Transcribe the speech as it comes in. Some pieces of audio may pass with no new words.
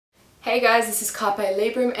Hey guys, this is Carpe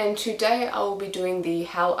Librum and today I will be doing the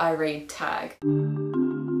How I Read tag.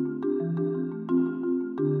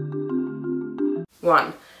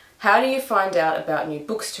 1. How do you find out about new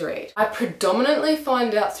books to read? I predominantly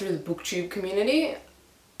find out through the BookTube community.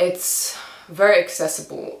 It's very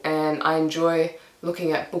accessible and I enjoy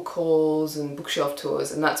looking at book hauls and bookshelf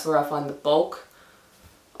tours, and that's where I find the bulk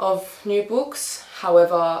of new books.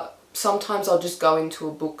 However, sometimes I'll just go into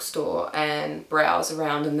a bookstore and browse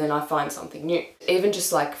around and then I find something new. Even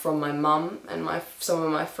just like from my mum and some of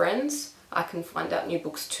my friends, I can find out new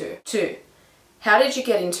books too. 2. How did you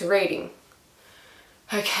get into reading?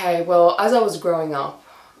 Okay, well, as I was growing up,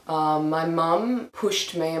 my mum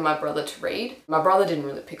pushed me and my brother to read. My brother didn't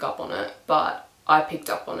really pick up on it, but I picked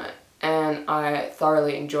up on it and I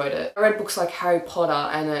thoroughly enjoyed it. I read books like Harry Potter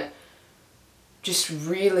and it just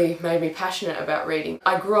really made me passionate about reading.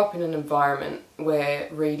 I grew up in an environment where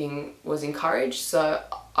reading was encouraged, so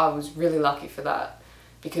I was really lucky for that,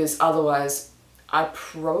 because otherwise I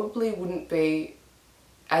probably wouldn't be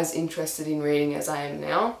as interested in reading as I am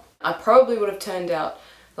now. I probably would have turned out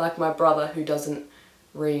like my brother, who doesn't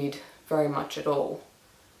read very much at all.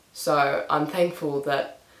 So I'm thankful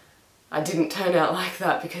that I didn't turn out like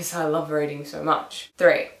that because I love reading so much.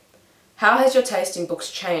 3. How has your taste in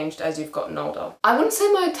books changed as you've gotten older? I wouldn't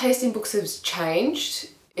say my taste in books has changed.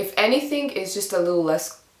 If anything, it's just a little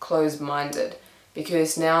less closed-minded,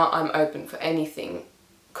 because now I'm open for anything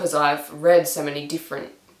because I've read so many different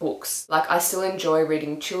books. Like, I still enjoy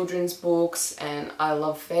reading children's books and I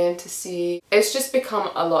love fantasy. It's just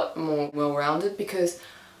become a lot more well-rounded because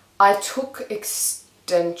I took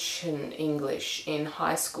extension English in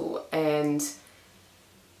high school and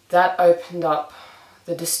that opened up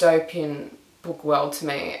the dystopian book world to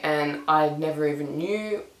me, and I never even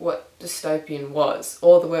knew what dystopian was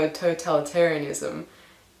or the word totalitarianism.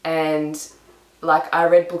 And like, I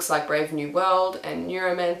read books like Brave New World and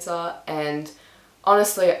Neuromancer, and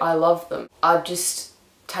honestly I love them. I've just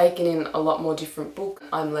taken in a lot more different books.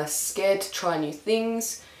 I'm less scared to try new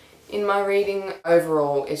things in my reading.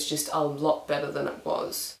 Overall, it's just a lot better than it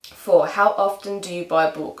was. 4. How often do you buy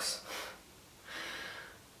books?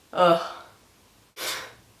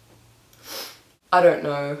 I don't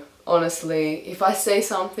know, honestly. If I see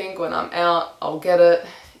something when I'm out, I'll get it.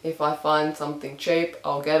 If I find something cheap,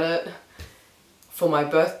 I'll get it. For my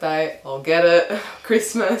birthday, I'll get it.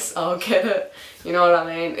 Christmas, I'll get it. You know what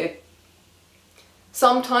I mean?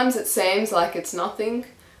 Sometimes it seems like it's nothing,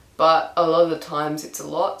 but a lot of the times it's a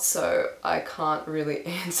lot, so I can't really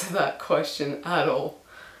answer that question at all.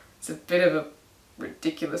 It's a bit of a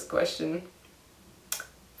ridiculous question.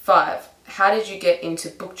 5. How did you get into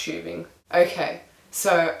booktubing? Okay,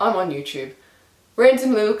 so I'm on YouTube,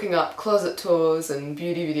 randomly looking up closet tours and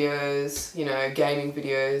beauty videos, you know, gaming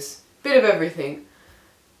videos, bit of everything.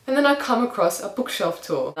 And then I come across a bookshelf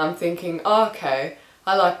tour. I'm thinking, oh, okay,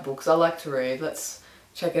 I like books, I like to read, let's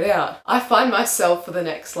check it out. I find myself for the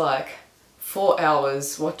next like 4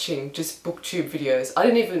 hours watching just booktube videos. I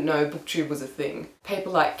didn't even know booktube was a thing.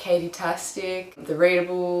 People like Katie Tastic, The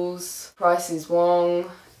Readables, Price is Wong,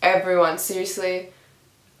 everyone, seriously,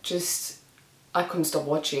 just I couldn't stop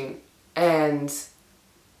watching and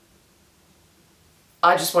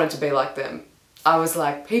I just wanted to be like them. I was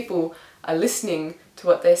like, people are listening to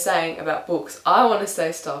what they're saying about books. I want to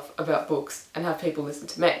say stuff about books and have people listen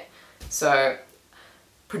to me. So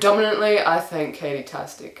predominantly I thank Katie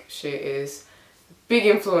Tastic. She is a big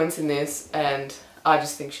influence in this and I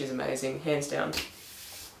just think she's amazing, hands down.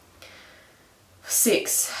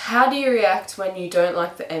 6. How do you react when you don't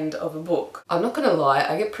like the end of a book? I'm not gonna lie,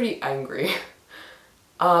 I get pretty angry.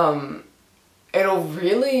 It'll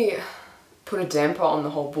really put a damper on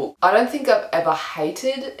the whole book. I don't think I've ever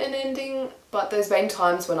hated an ending, but there's been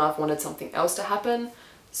times when I've wanted something else to happen,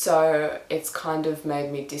 so it's kind of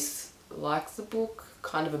made me dislike the book,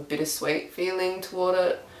 kind of a bittersweet feeling toward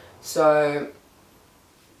it. So,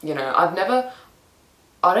 you know, I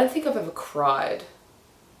don't think I've ever cried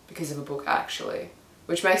because of a book actually,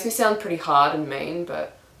 which makes me sound pretty hard and mean,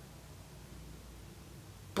 but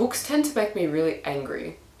books tend to make me really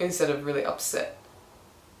angry instead of really upset.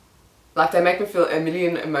 Like, they make me feel a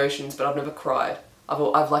million emotions, but I've never cried.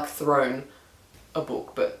 I've like thrown a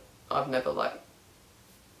book, but I've never like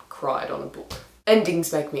cried on a book.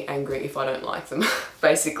 Endings make me angry if I don't like them,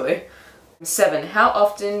 basically. 7. How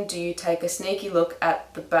often do you take a sneaky look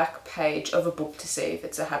at the back page of a book to see if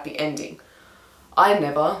it's a happy ending? I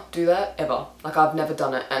never do that, ever. Like, I've never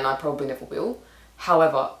done it and I probably never will.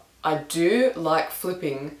 However, I do like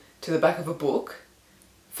flipping to the back of a book,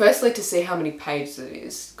 firstly to see how many pages it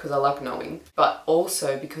is, because I like knowing, but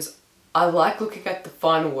also because I like looking at the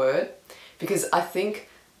final word, because I think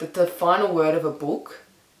that the final word of a book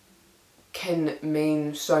can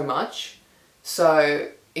mean so much. So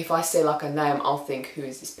if I see like a name, I'll think, who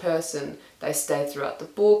is this person? They stay throughout the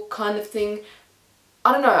book kind of thing.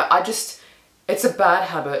 I don't know, it's a bad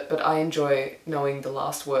habit, but I enjoy knowing the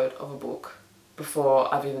last word of a book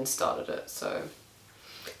before I've even started it, so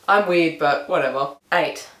I'm weird, but whatever.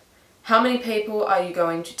 8. How many people are you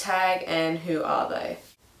going to tag and who are they?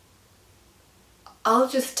 I'll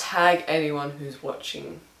just tag anyone who's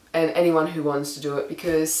watching and anyone who wants to do it,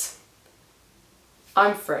 because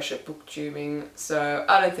I'm fresh at booktubing, so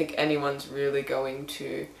I don't think anyone's really going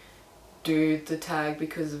to do the tag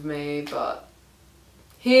because of me, but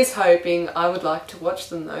here's hoping. I would like to watch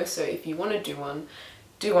them though, so if you want to do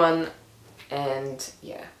one, and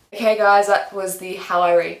yeah. Okay guys, that was the How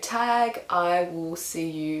I Read tag. I will see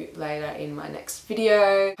you later in my next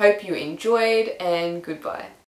video. Hope you enjoyed, and goodbye.